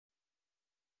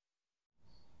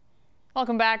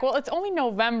Welcome back. Well, it's only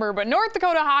November, but North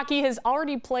Dakota hockey has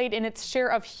already played in its share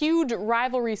of huge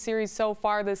rivalry series so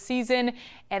far this season,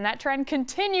 and that trend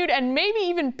continued and maybe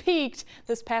even peaked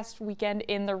this past weekend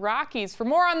in the Rockies. For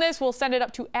more on this, we'll send it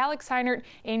up to Alex Heinert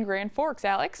in Grand Forks.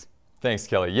 Alex? Thanks,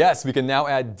 Kelly. Yes, we can now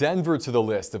add Denver to the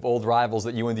list of old rivals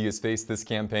that UND has faced this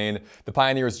campaign. The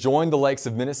Pioneers joined the likes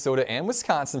of Minnesota and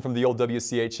Wisconsin from the old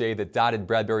WCHA that dotted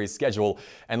Bradbury's schedule.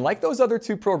 And like those other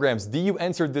two programs, DU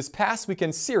entered this past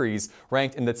weekend's series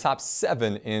ranked in the top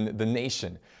 7 in the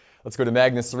nation. Let's go to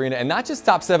Magnus Arena, and not just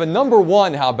top 7, number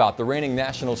 1, how about the reigning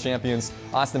national champions,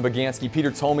 Austin Baganski,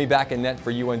 Peter Thome back in net for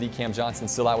UND, Cam Johnson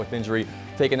still out with injury,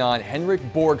 taking on Henrik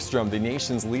Borgstrom, the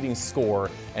nation's leading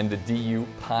scorer, and the DU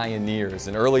Pioneers.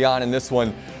 And early on in this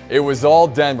one, it was all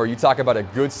Denver. You talk about a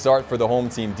good start for the home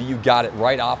team. DU got it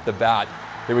right off the bat.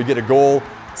 They would get a goal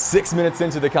 6 minutes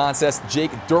into the contest. Jake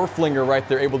Derflinger right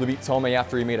there able to beat Thome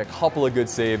after he made a couple of good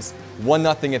saves.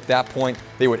 1-0 at that point.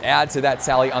 They would add to that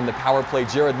tally on the power play.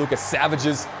 Jared Lucas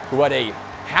Savages, who had a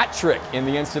hat trick in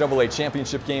the NCAA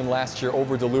championship game last year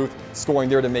over Duluth, scoring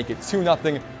there to make it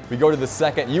 2-0. We go to the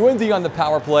second. UND on the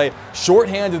power play.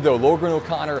 Short-handed though. Logan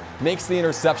O'Connor makes the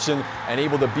interception and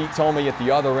able to beat Thome at the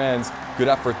other end. Good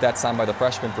effort that time by the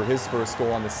freshman for his first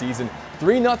goal on the season.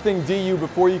 3-0 DU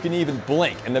before you can even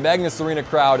blink. And the Magnus Arena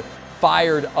crowd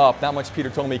fired up. Not much Peter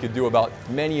Thome could do about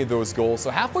many of those goals. So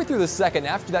halfway through the second,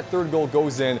 after that third goal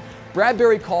goes in,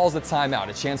 Bradbury calls a timeout,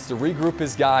 a chance to regroup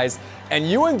his guys, and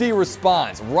UND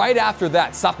responds. Right after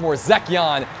that, sophomore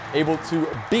Zekian able to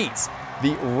beat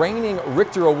the reigning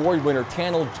Richter Award winner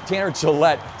Tanner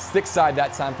Gillette, stick side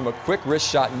that time from a quick wrist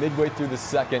shot midway through the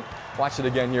second. Watch it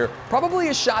again here. Probably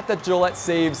a shot that Gillette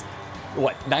saves,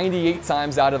 98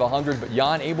 times out of 100, but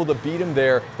Jan able to beat him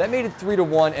there. That made it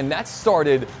 3-1, and that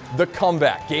started the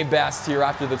comeback. Gabe Bast here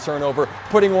after the turnover,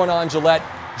 putting one on Gillette.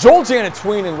 Joel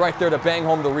Janatuinen right there to bang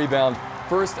home the rebound.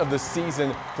 First of the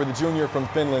season for the junior from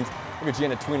Finland. Look at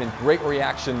Janatuinen, great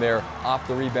reaction there off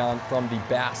the rebound from the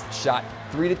Bast shot.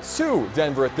 3-2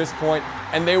 Denver at this point,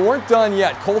 and they weren't done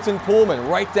yet. Colton Pullman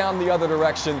right down the other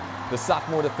direction. The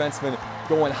sophomore defenseman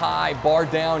going high, bar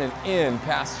down and in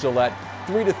past Gillette.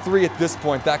 3-3 at this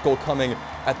point, that goal coming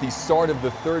at the start of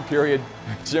the third period.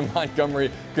 Jim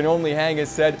Montgomery can only hang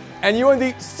his head, and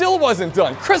UND still wasn't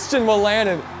done. Christian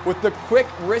Melanin with the quick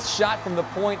wrist shot from the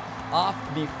point off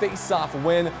the face-off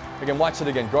win. Again, watch it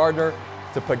again. Gardner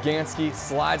to Paganski,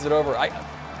 slides it over.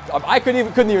 I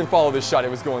couldn't even follow this shot.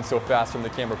 It was going so fast from the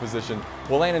camera position.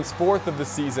 Melanin's 4th of the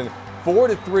season,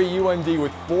 4-3 UND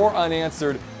with 4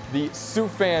 unanswered. The Sioux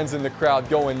fans in the crowd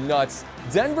going nuts.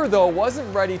 Denver, though,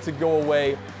 wasn't ready to go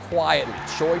away quietly.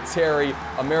 Troy Terry,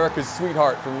 America's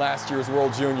sweetheart from last year's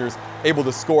World Juniors, able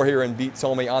to score here and beat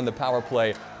Thome on the power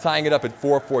play, tying it up at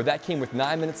 4-4. That came with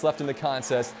 9 minutes left in the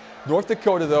contest. North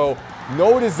Dakota, though,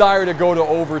 no desire to go to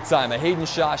overtime. A Hayden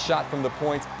Shaw shot from the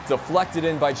point, deflected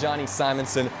in by Johnny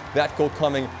Simonson. That goal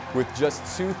coming with just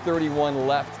 2:31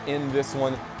 left in this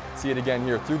one. See it again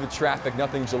here. Through the traffic,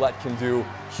 nothing Gillette can do.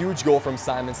 Huge goal from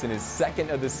Simonson, his 2nd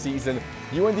of the season.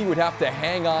 UND would have to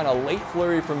hang on. A late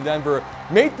flurry from Denver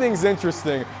made things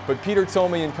interesting, but Peter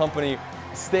Thome and company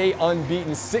stay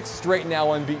unbeaten. 6 straight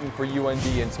now unbeaten for UND,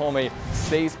 and Thome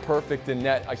stays perfect in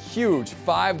net. A huge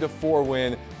 5-4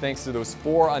 win thanks to those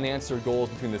 4 unanswered goals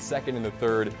between the second and the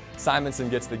third. Simonson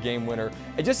gets the game winner.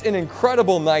 And just an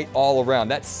incredible night all around.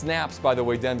 That snaps, by the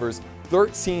way, Denver's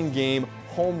 13-game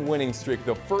home winning streak,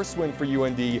 the first win for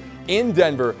UND in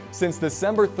Denver since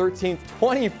December 13th,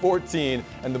 2014,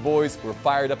 and the boys were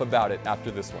fired up about it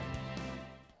after this one.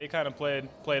 They kind of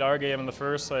played our game in the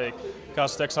first, like got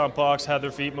sticks on pucks, had their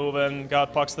feet moving,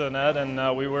 got pucks to the net, and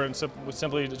we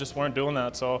simply just weren't doing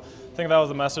that. So I think that was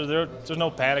the message. There's no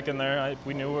panic in there.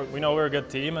 We know we're a good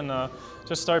team, and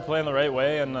just start playing the right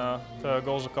way, and the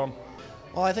goals will come.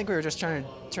 Well, I think we were just trying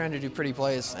to do pretty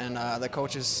plays, and the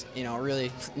coaches,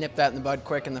 really nipped that in the bud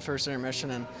quick in the first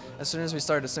intermission. And as soon as we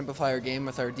started to simplify our game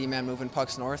with our D-man moving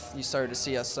pucks north, you started to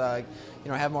see us,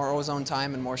 have more ozone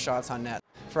time and more shots on net.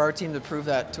 For our team to prove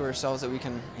that to ourselves that we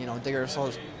can, dig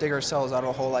ourselves out of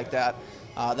a hole like that,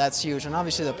 that's huge. And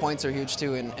obviously the points are huge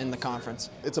too in the conference.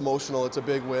 It's emotional. It's a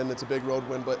big win. It's a big road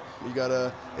win, but you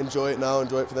gotta enjoy it now.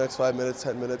 Enjoy it for the next 5 minutes,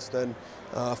 10 minutes, then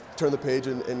turn the page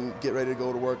and get ready to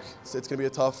go to work. It's going to be a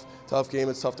tough game.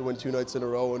 It's tough to win 2 nights in a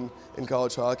row in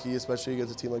college hockey, especially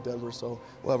against a team like Denver. So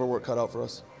we'll have our work cut out for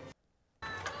us.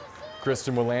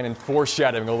 Christian Melanin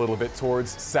foreshadowing a little bit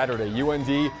towards Saturday.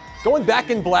 UND going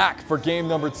back in black for game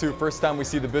number 2. First time we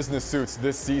see the business suits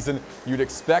this season. You'd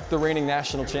expect the reigning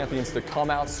national champions to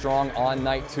come out strong on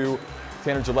night 2.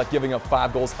 Tanner Gillette giving up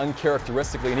 5 goals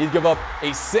uncharacteristically, and he'd give up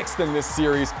a 6th in this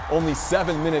series only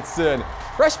 7 minutes in.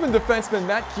 Freshman defenseman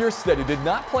Matt Kierstead, who did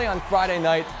not play on Friday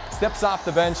night, steps off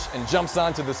the bench and jumps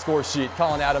onto the score sheet.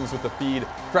 Colin Adams with the feed,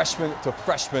 freshman to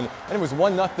freshman. And it was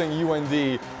 1-0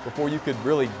 UND before you could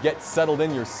really get settled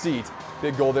in your seat.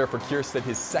 Big goal there for Kierstead,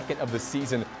 his 2nd of the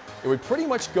season. It would pretty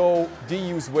much go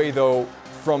DU's way, though,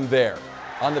 from there.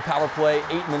 On the power play,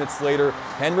 8 minutes later,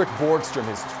 Henrik Borgstrom,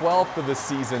 his 12th of the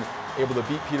season, able to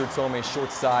beat Peter Thome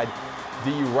short side.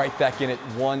 DU right back in it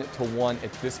 1-1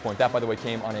 at this point. That, by the way,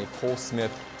 came on a Cole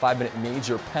Smith 5-minute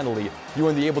major penalty.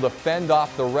 UND able to fend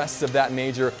off the rest of that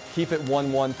major, keep it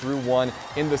 1-1 through 1.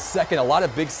 In the second, a lot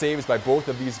of big saves by both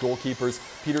of these goalkeepers.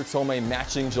 Peter Thome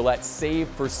matching Gillette save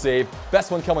for save. Best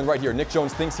one coming right here. Nick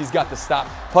Jones thinks he's got the stop.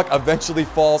 Puck eventually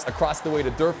falls across the way to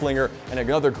Derflinger, and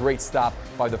another great stop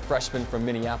by the freshman from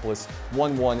Minneapolis.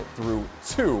 1-1 through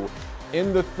 2.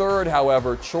 In the third,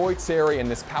 however, Troy Terry and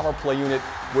this power play unit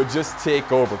would just take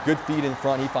over. Good feed in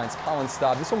front. He finds Colin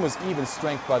Staub. This one was even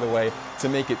strength, by the way, to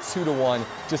make it 2-1,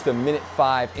 just a minute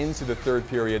 5 into the third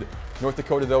period. North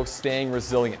Dakota, though, staying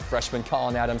resilient. Freshman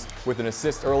Colin Adams with an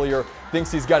assist earlier. Thinks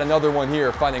he's got another one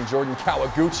here, finding Jordan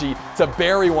Kawaguchi to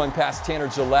bury one past Tanner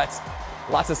Gillette.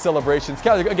 Lots of celebrations.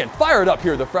 Again, fired up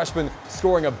here, the freshman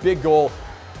scoring a big goal.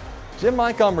 Jim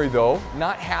Montgomery, though,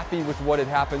 not happy with what had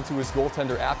happened to his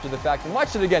goaltender after the fact. And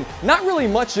watch it again, not really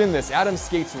much in this. Adams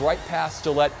skates right past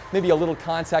Gillette, maybe a little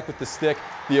contact with the stick.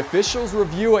 The officials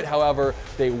review it, however.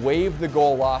 They wave the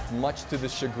goal off, much to the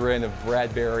chagrin of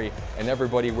Bradbury and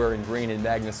everybody wearing green in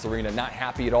Magnus Arena. Not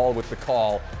happy at all with the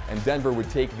call, and Denver would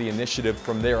take the initiative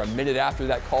from there. A minute after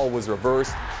that call was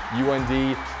reversed,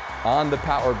 UND on the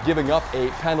power, giving up a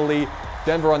penalty.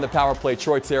 Denver on the power play,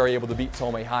 Troy Terry able to beat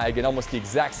Thome high again, almost the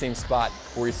exact same spot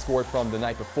where he scored from the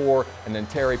night before, and then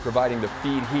Terry providing the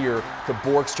feed here to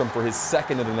Borgstrom for his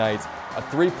 2nd of the night. A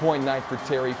 3-point night for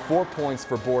Terry, 4 points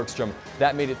for Borgstrom.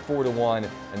 That made it 4-1,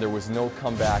 and there was no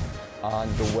comeback on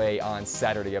the way on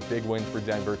Saturday. A big win for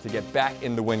Denver to get back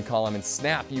in the win column and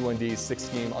snap UND's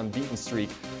 6-game unbeaten streak.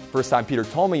 First time Peter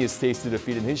Thome has tasted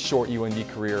defeat in his short UND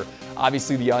career.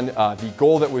 Obviously, the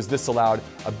goal that was disallowed,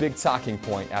 a big talking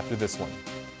point after this one.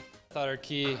 I thought our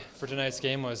key for tonight's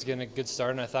game was getting a good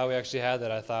start, and I thought we actually had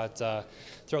that. I thought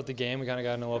throughout the game we kind of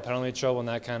got in a little penalty trouble, and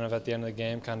that kind of at the end of the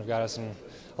game kind of got us in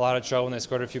a lot of trouble when they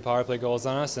scored a few power play goals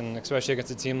on us, and especially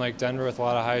against a team like Denver with a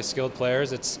lot of high-skilled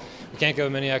players. We can't give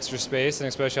them any extra space, and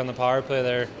especially on the power play,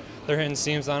 they're hitting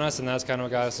seams on us, and that's kind of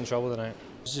what got us in trouble tonight.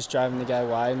 I was just driving the guy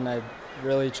wide, and I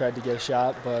really tried to get a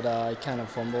shot, but I kind of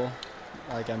fumbled.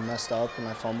 Like I messed up and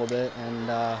I fumbled it,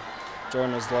 and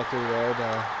Jordan was luckily there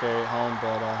to bury it home,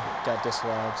 but got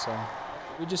disallowed. So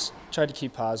we just tried to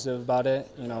keep positive about it.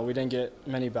 You know, we didn't get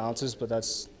many bounces, but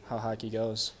that's how hockey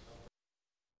goes.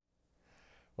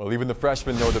 Well, even the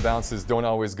freshmen know the bounces don't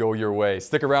always go your way.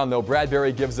 Stick around, though.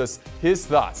 Bradbury gives us his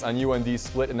thoughts on UND's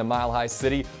split in the Mile High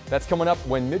City. That's coming up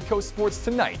when Midco Sports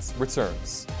Tonight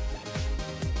returns.